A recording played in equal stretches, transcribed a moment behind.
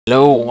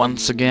Hello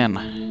once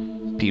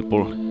again,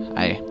 people.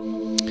 I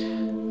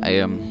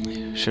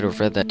should have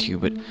read that to you,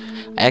 but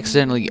I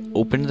accidentally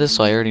opened this,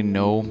 so I already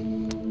know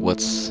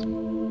what's a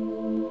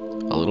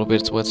little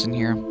bit what's in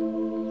here.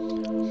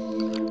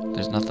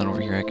 There's nothing over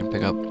here I can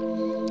pick up,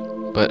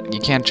 but you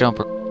can't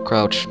jump or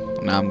crouch.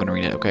 Now I'm gonna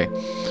read it. Okay,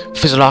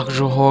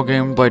 physiological horror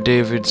game by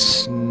David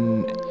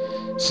Zemansky.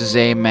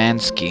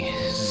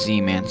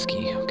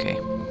 Okay,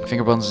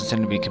 Fingerbones is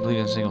intended to be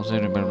completed in single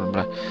sitting. Blah blah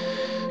blah.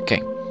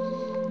 Okay.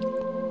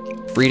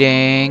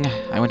 Reading.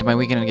 I went to my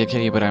weekend to get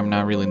Kitty, but I'm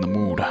not really in the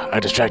mood. I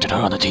distracted her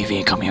on the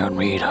TV. Come here and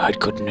read. I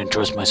couldn't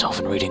interest myself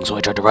in reading, so I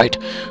tried to write.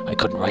 I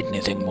couldn't write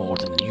anything more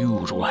than the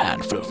usual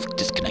handful of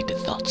disconnected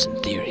thoughts and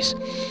theories.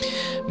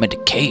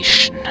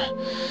 Medication.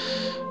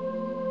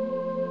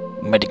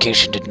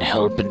 Medication didn't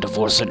help, and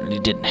divorce certainly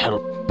didn't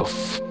help.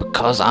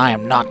 Because I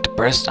am not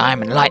depressed, I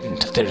am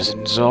enlightened. There's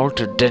an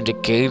exalted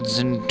decades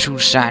into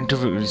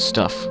scientific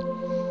stuff.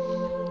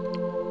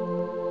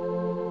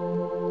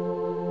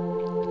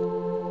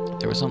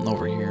 There was something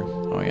over here.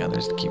 Oh yeah,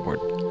 there's the keyboard.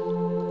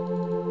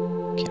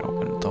 Can't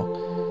open it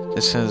though.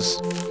 This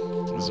has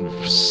some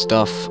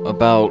stuff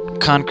about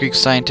concrete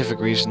scientific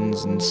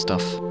reasons and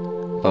stuff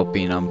about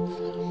being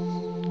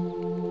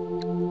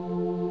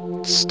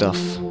stuff.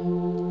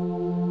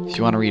 If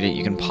you want to read it,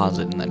 you can pause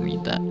it and then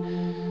read that.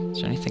 Is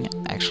there anything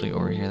actually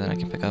over here that I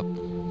can pick up?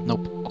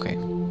 Nope. Okay.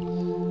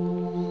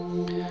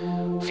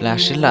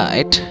 Flashy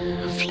light.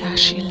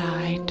 Flashy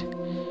light.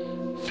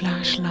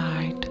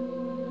 Flashlight.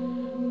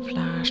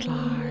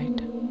 Flashlight.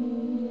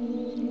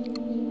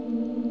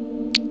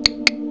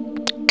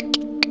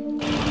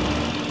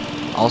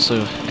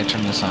 Also, I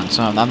turned this on,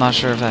 so I'm not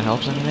sure if that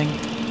helps anything.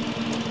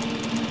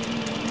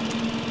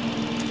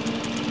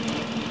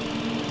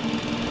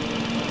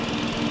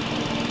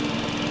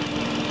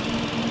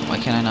 Why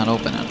can't I not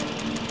open it?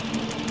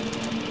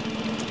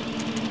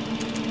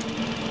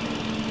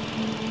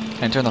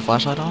 Can I turn the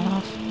flashlight on and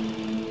off?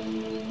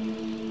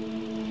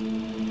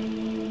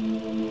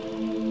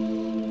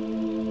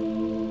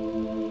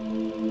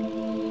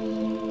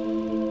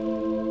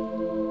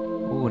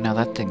 Ooh, now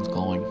that thing's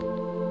glowing.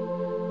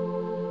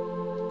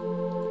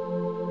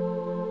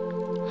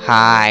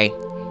 Hi.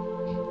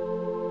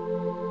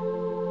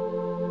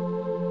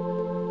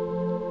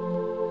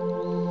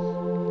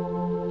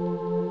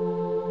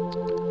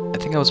 I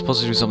think I was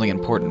supposed to do something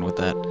important with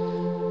that.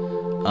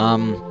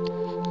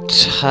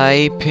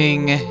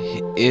 Typing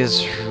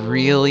is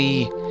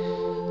really...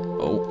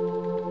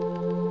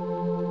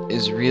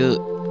 is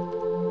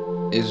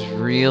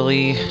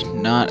really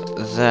not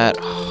that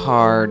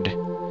hard.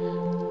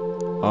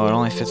 Oh, it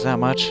only fits that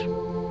much?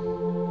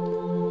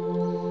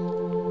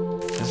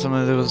 Has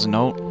something to do with this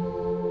note?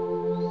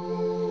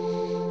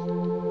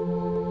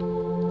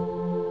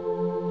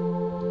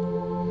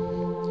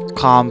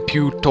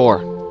 Computer.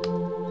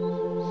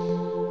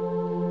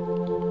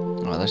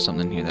 Oh, there's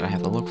something in here that I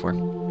have to look for.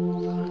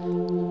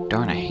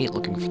 Darn, I hate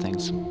looking for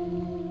things.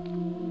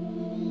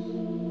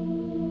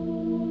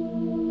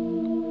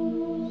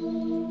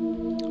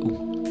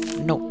 Ooh,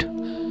 note.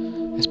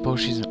 I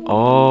suppose she's...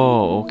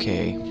 Oh,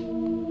 okay.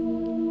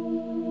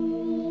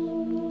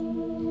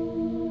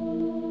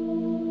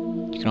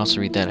 You can also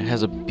read that. It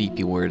has a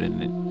beepy word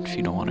in it if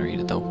you don't want to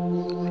read it,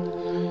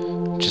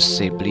 though. Just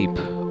say bleep.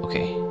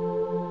 Okay.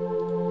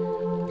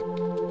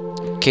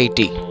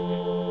 Katie.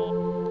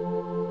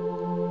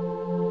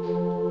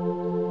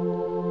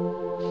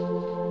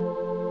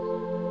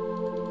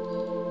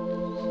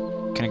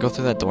 Can I go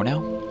through that door now?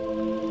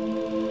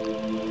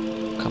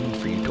 Coming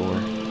for you, door.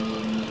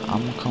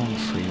 I'm coming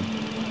for you.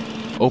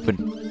 Open.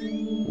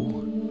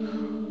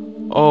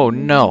 Ooh. Oh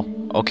no.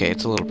 Okay,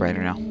 it's a little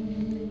brighter now.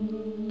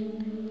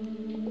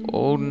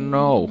 Oh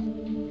no.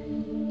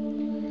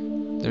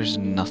 There's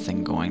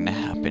nothing going to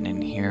happen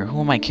in here. Who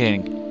am I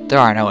kidding? There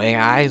are no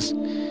AIs.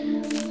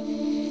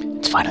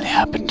 It's finally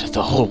happened.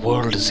 The whole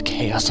world is a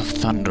chaos of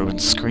thunder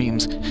and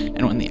screams,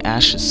 and when the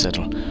ashes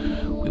settle,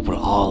 we will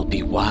all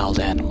be wild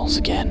animals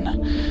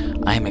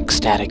again. I am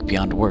ecstatic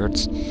beyond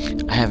words.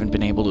 I haven't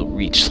been able to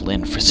reach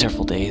Lynn for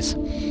several days,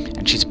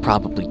 and she's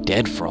probably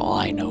dead for all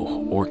I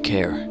know or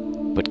care.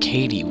 But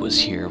Katie was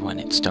here when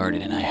it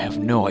started, and I have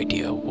no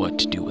idea what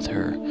to do with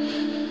her.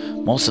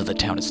 Most of the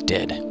town is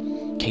dead.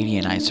 Katie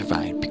and I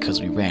survived because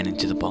we ran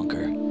into the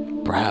bunker.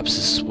 Perhaps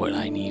this is what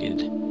I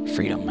needed.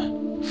 Freedom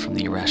from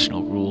the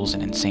irrational rules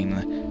and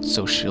insane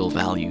social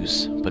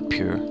values, but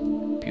pure,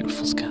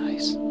 beautiful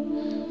skies.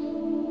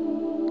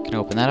 Can I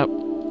open that up?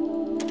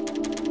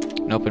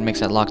 Nope, it makes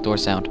that locked door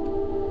sound.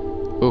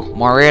 Ooh,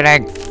 more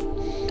reading!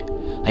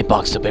 I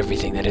boxed up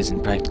everything that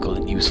isn't practical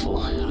and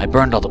useful. I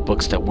burned all the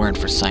books that weren't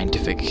for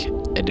scientific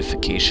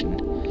edification.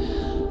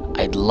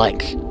 I'd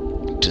like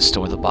to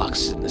store the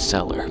boxes in the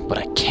cellar, but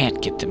I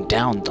can't get them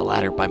down the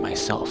ladder by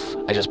myself.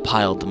 I just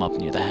piled them up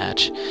near the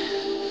hatch.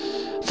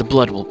 The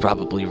blood will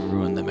probably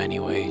ruin them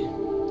anyway.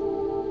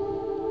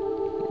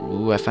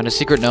 Ooh, I found a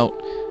secret note.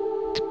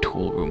 The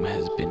tool room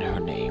has been her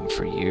name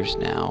for years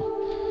now,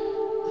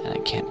 and I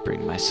can't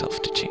bring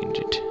myself to change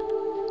it.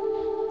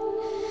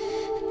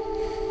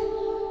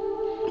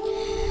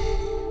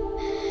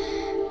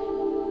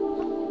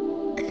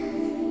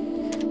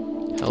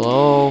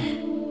 Hello?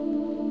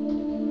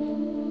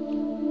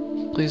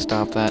 Please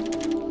stop that.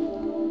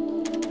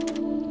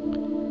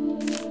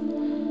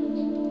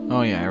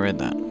 Oh yeah, I read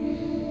that.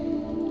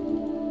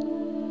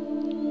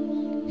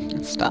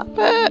 Stop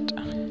it!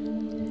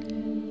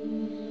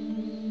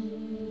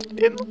 I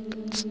didn't like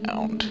that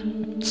sound.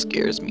 It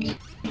scares me.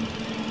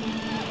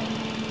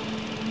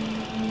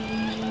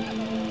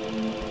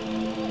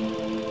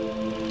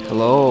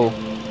 Hello?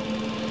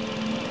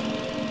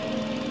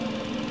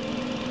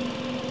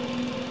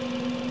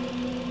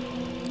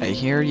 I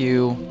hear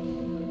you.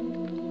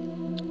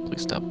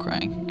 Please stop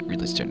crying. You're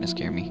really starting to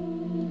scare me.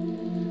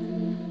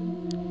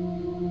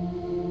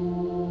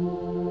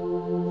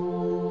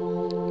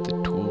 The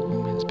tool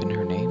room has been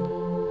her name?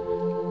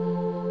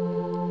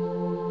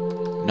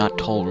 Not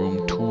toll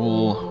room,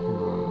 tool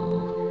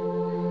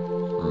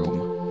room.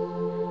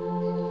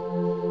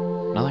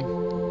 Nothing?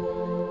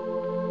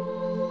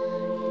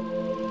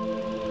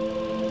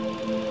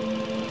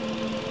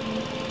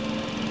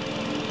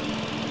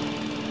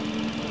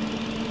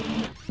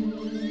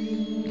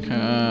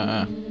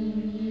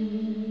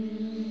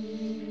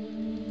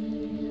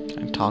 Can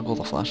I toggle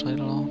the flashlight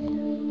at all?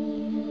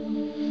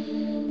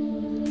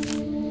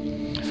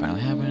 It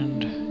finally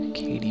happened.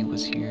 Katie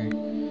was here.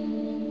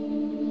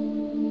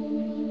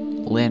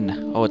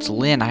 Lynn. Oh, it's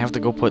Lynn. I have to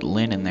go put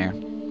Lynn in there.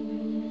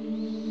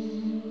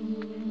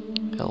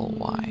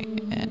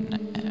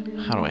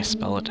 L-Y-N. How do I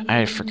spell it?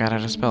 I forgot how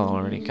to spell it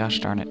already. Gosh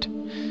darn it.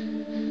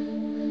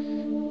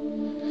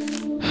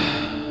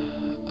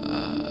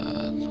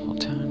 The whole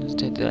town is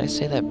dead. Did I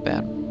say that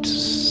bad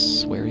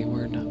sweary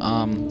word?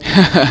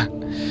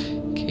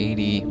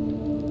 Katie.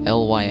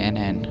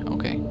 L-Y-N-N.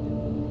 Okay.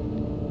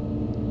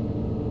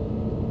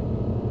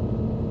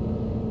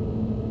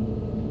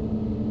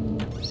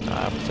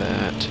 Stop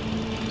that.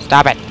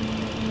 Stop it!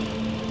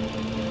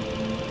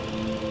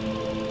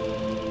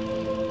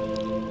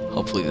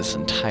 Hopefully this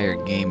entire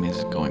game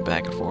is going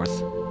back and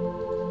forth.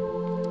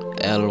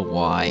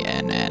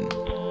 L-Y-N-N.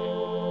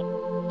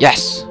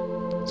 Yes!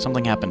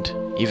 Something happened.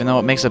 Even though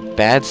it makes a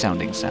bad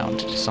sounding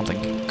sound,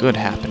 something good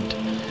happened.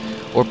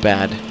 Or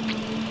bad.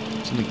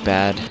 Something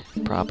bad,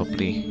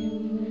 probably.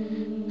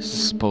 This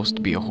is supposed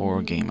to be a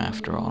horror game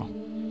after all.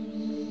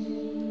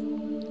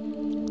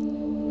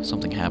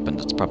 Something happened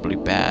that's probably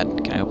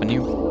bad. Can I open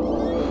you?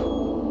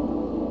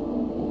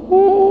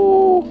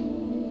 Ooh.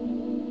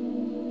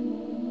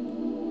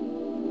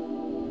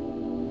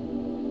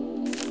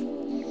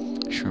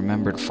 She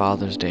remembered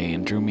Father's Day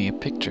and drew me a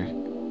picture.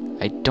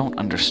 I don't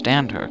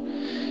understand her.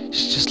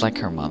 She's just like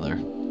her mother.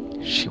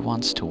 She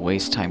wants to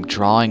waste time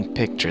drawing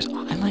pictures.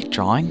 Oh, I like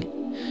drawing.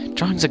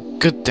 Drawing's a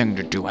good thing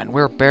to do, and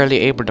we're barely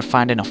able to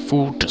find enough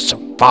food to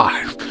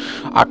survive.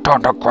 I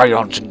turned the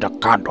crayons into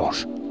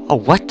candles. Oh,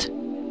 what?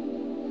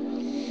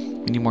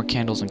 We need more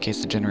candles in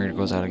case the generator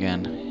goes out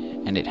again.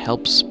 And it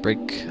helps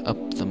break up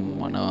the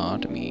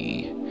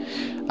monotony.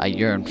 I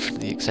yearn for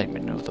the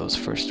excitement of those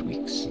first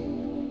weeks.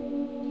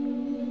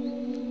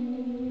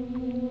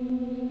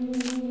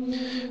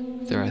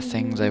 There are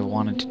things I've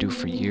wanted to do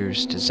for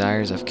years,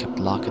 desires I've kept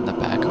locked in the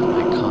back of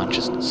my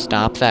consciousness.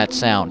 Stop that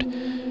sound!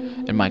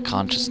 In my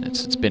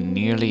consciousness, it's been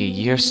nearly a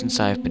year since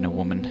I've been a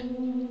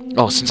woman.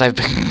 Oh, since I've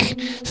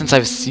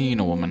seen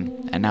a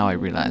woman, and now I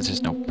realize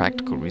there's no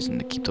practical reason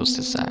to keep those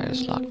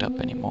desires locked up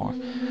anymore.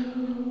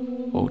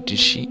 Oh, did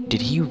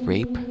he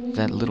rape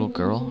that little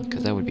girl?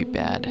 Because that would be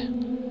bad.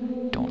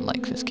 Don't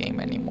like this game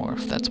anymore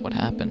if that's what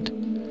happened.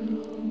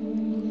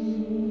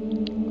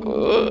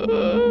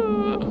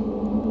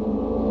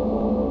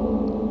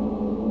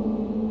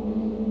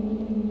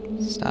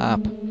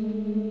 Stop.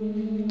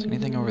 Is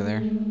anything over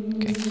there?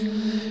 Okay.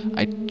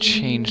 I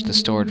changed the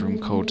storage room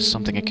code to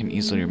something I can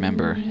easily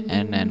remember.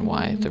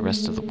 NNY. The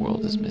rest of the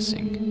world is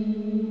missing.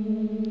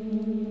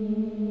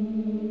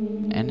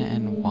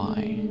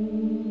 NNY.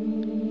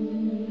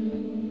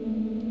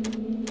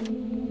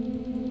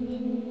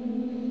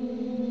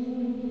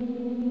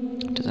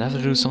 Does it have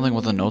to do something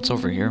with the notes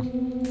over here?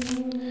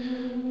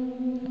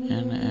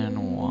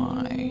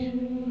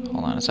 NNY.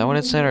 Hold on, is that what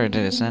it said, or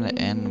did it say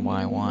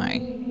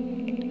NYY?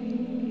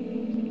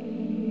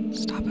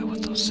 Stop it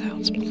with those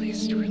sounds,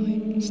 please.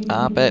 Really.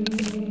 Stop it.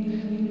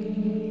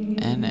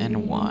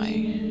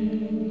 NNY.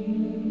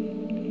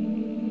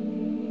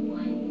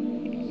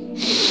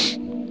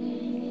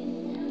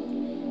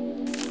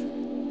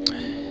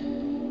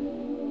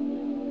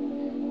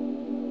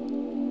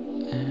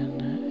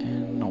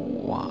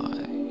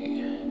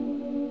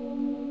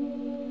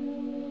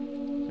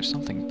 There's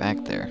something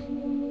back there.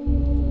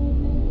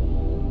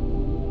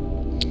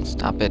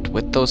 Stop it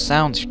with those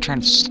sounds. You're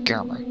trying to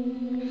scare me.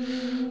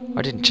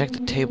 I didn't check the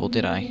table,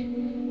 did I?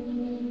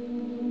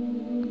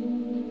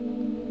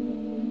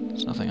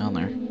 There's nothing on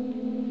there.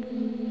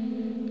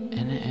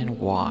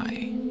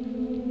 NNY.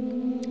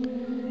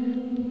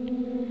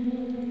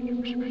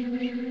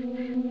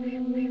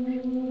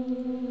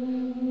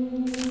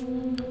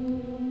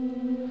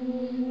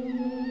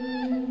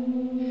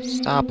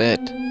 Stop it.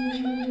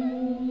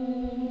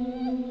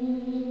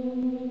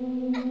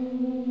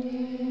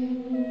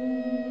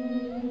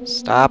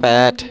 Stop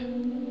it.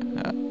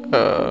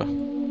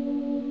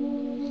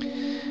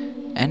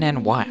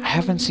 NNY. I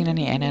haven't seen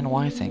any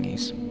NNY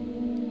thingies.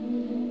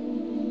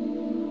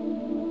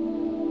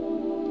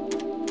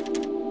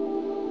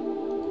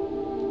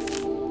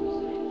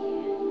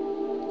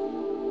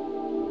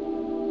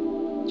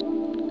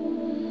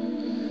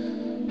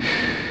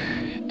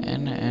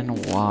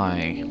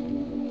 NNY.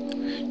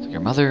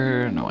 Your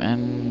mother, no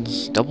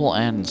N's, double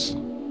N's.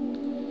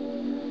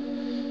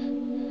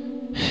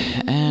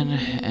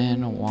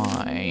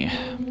 NNY.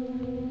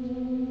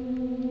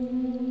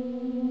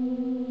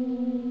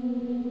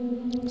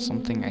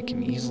 Something I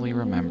can easily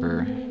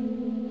remember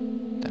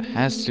that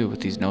has to do with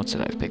these notes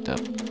that I've picked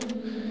up.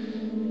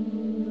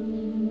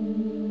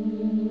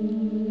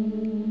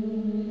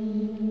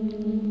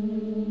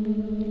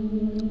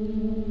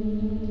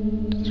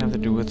 Does it have to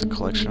do with the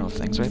collection of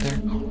things right there?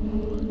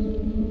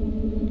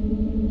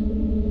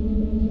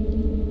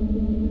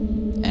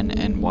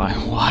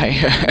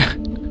 NNYY.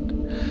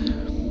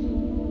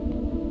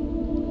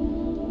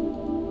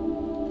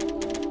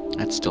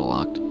 That's still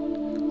locked.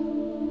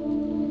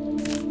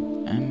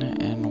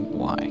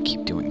 NNY. I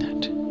keep doing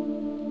that.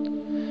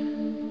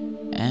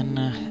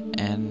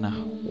 NNY.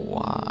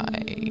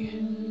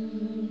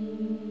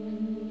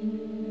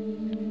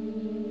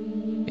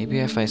 Maybe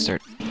if I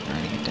start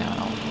writing it down,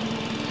 I'll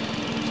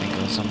think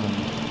of something.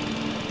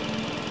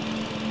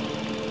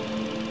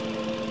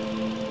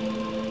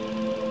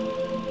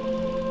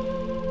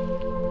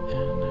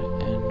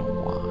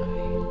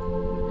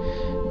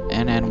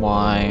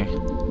 NNY.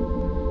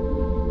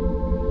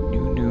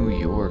 New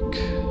York.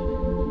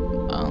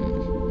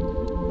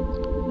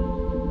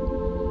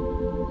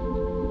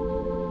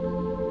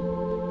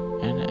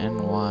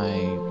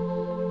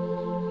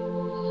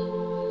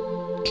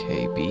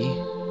 NNYKB?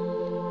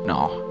 No.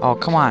 Oh,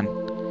 come on.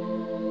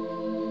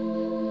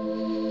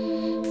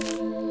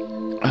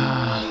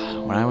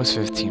 When I was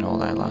 15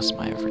 old, I lost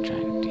my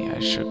virginity. I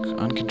shook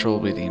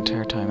uncontrollably the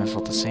entire time. I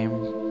felt the same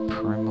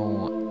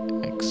primal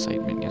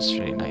excitement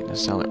yesterday night in the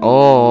cellar.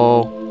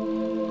 Oh!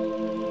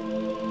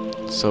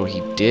 So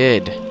he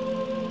did.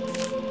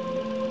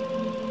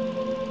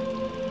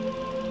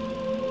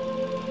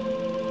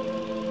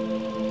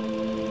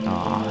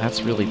 Aw,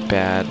 that's really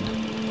bad.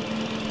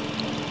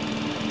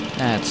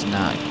 That's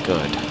not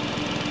good.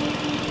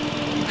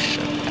 You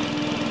should have.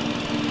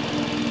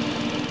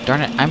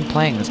 Darn it, I'm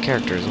playing this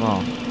character as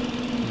well.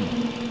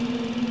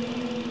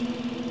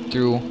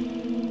 Through.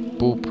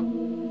 Boop.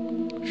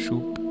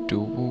 Shoop.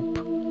 Do whoop.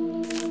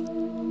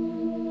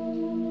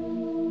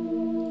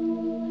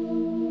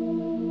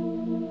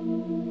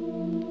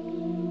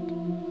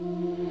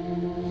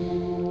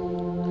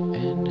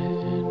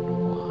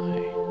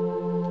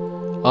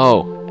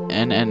 Oh,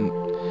 and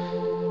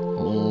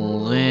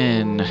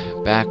Lynn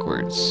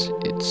backwards.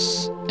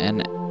 It's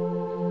NNY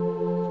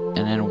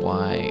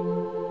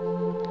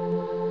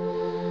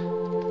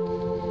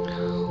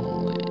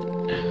Lynn.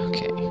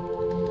 Okay.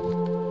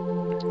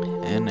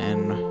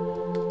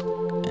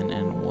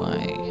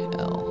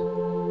 NNYL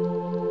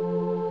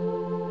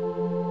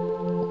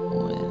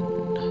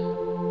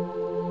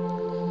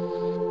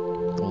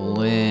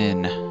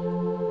Lynn.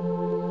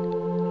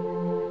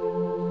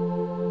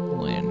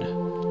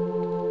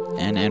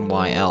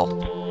 NNYL.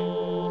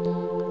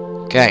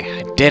 Okay,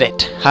 I did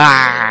it.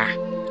 Ha!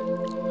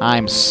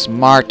 I'm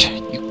smart.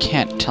 You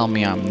can't tell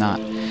me I'm not.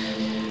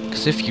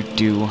 Because if you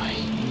do,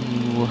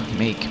 you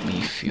make me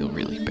feel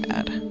really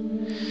bad.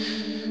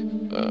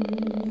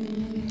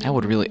 That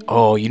would really...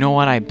 Oh, you know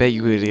what? I bet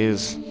you it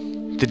is.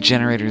 The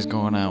generator's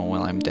going out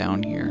while I'm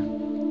down here.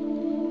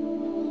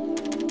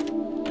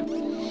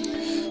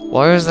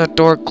 Why is that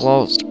door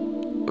closed?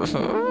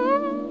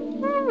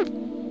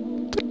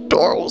 The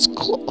door was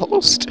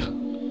closed.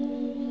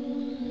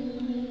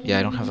 Yeah,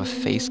 I don't have a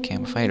face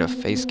cam. If I had a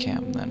face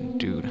cam, then,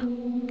 dude,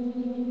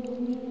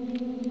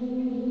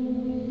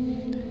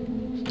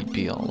 he'd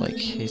be all like,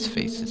 his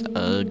face is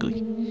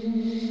ugly.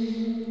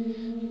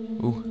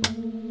 Ooh.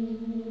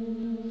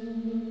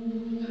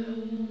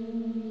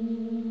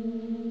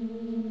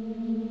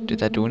 Did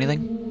that do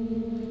anything?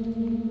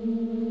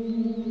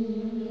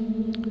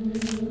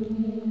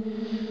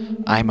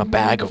 I'm a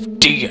bag of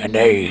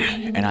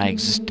DNA, and I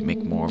exist to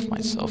make more of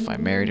myself. I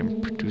married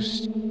and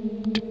produced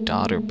a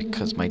daughter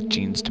because my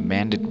genes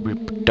demanded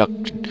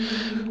reproduction.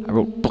 I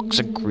wrote books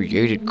and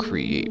created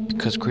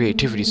because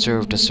creativity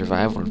served a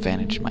survival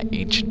advantage in my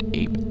ancient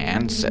ape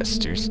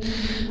ancestors.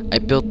 I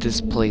built this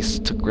place,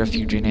 took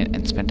refuge in it,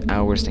 and spent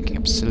hours thinking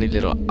up silly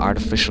little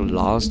artificial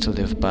laws to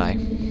live by.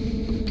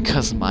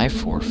 Because my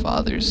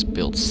forefathers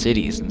built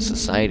cities and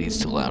societies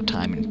to allow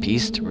time and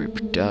peace to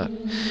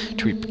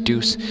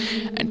reproduce,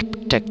 and to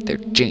protect their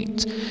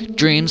genes.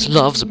 Dreams,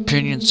 loves,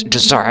 opinions,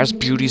 desires,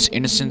 beauties,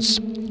 innocence,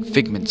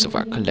 figments of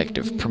our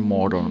collective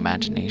primordial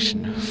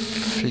imagination.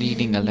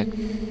 Fleeting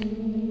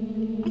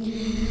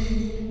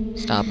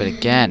Stop it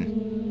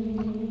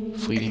again.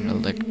 Fleeting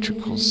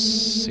electrical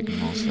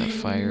signals that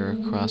fire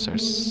across our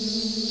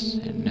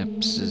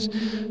synapses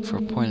for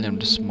a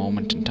pointless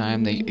moment in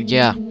time.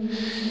 Yeah.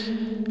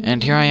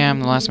 And here I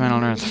am, the last man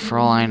on Earth, for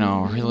all I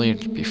know, really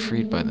to be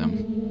freed by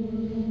them.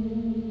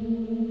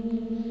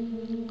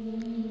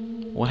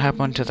 What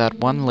happened to that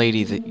one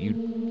lady that you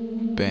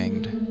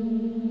banged?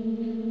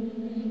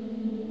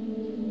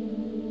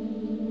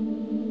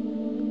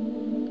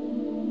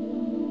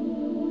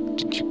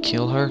 Did you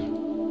kill her?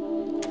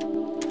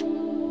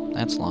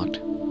 That's locked.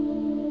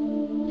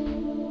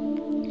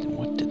 Then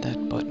what did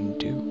that button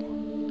do?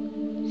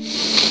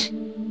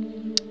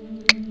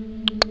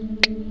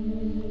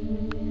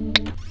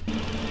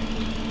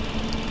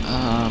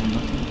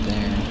 Nothing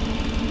there.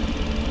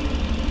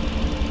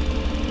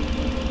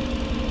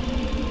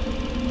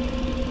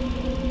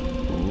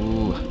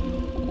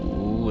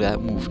 Ooh,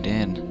 that moved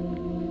in.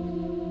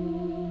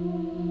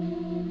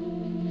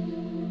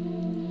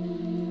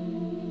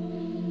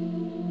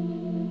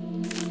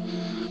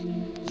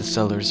 The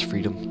seller's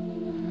freedom.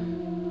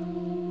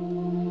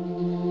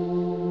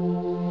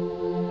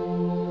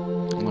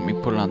 Let me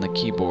put it on the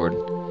keyboard.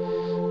 Freedom.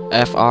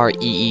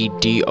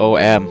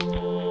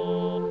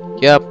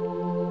 Yep.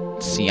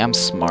 See, I'm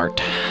smart.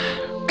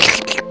 I'm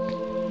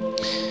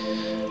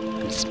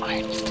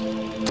smart.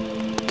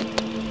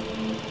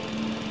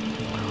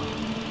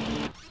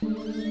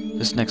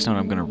 This next note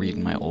I'm gonna read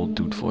in my old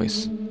dude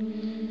voice.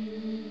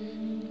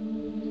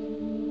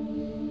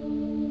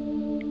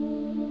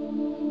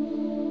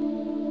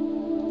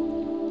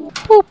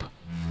 Boop.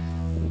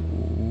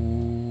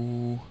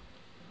 Ooh.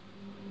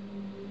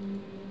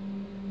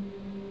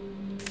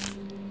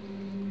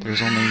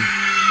 There's only...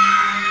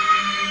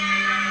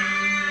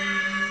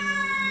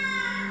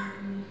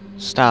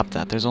 Stop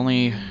that. There's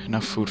only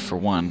enough food for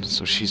one,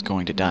 so she's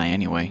going to die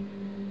anyway.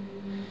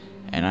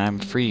 And I'm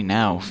free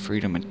now.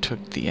 Freedom. It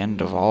took the end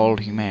of all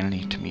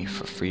humanity to me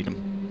for freedom.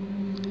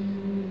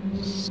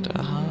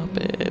 Stop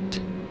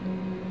it.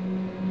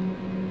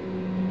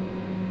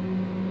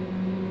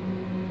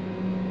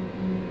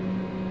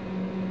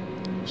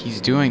 He's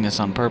doing this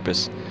on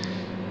purpose.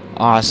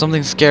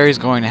 Something scary is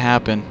going to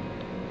happen.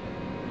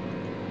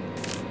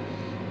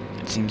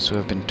 It seems to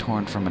have been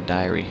torn from a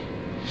diary.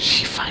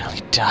 She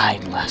finally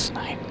died last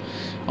night.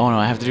 Oh no,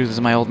 I have to do this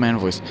in my old man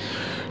voice.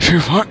 She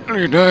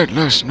finally died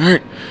last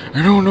night.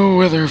 I don't know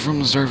whether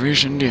from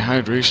starvation,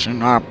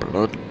 dehydration, or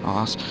blood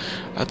loss.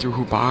 I threw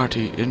her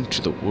body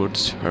into the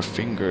woods. Her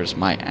fingers,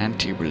 my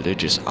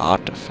anti-religious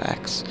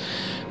artifacts.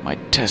 My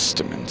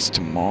testaments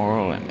to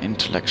moral and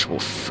intellectual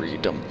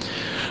freedom.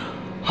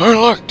 Are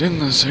locked in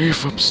the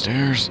safe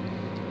upstairs.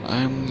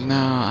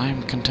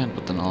 I'm content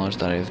with the knowledge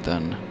that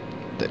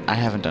I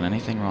haven't done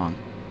anything wrong.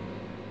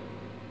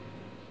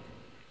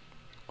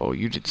 Oh,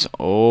 you did so.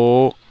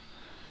 Oh,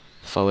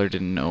 the feller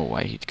didn't know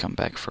why he'd come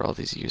back for all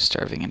these years,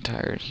 starving and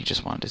tired. He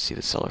just wanted to see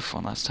the cellar for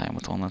one last time.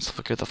 With one last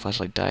flicker, the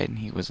flashlight died, and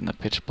he was in the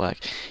pitch black.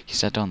 He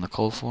sat down on the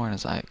cold floor, and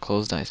his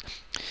closed eyes.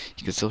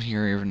 He could still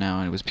hear her even now,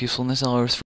 and it was peaceful in the cellar.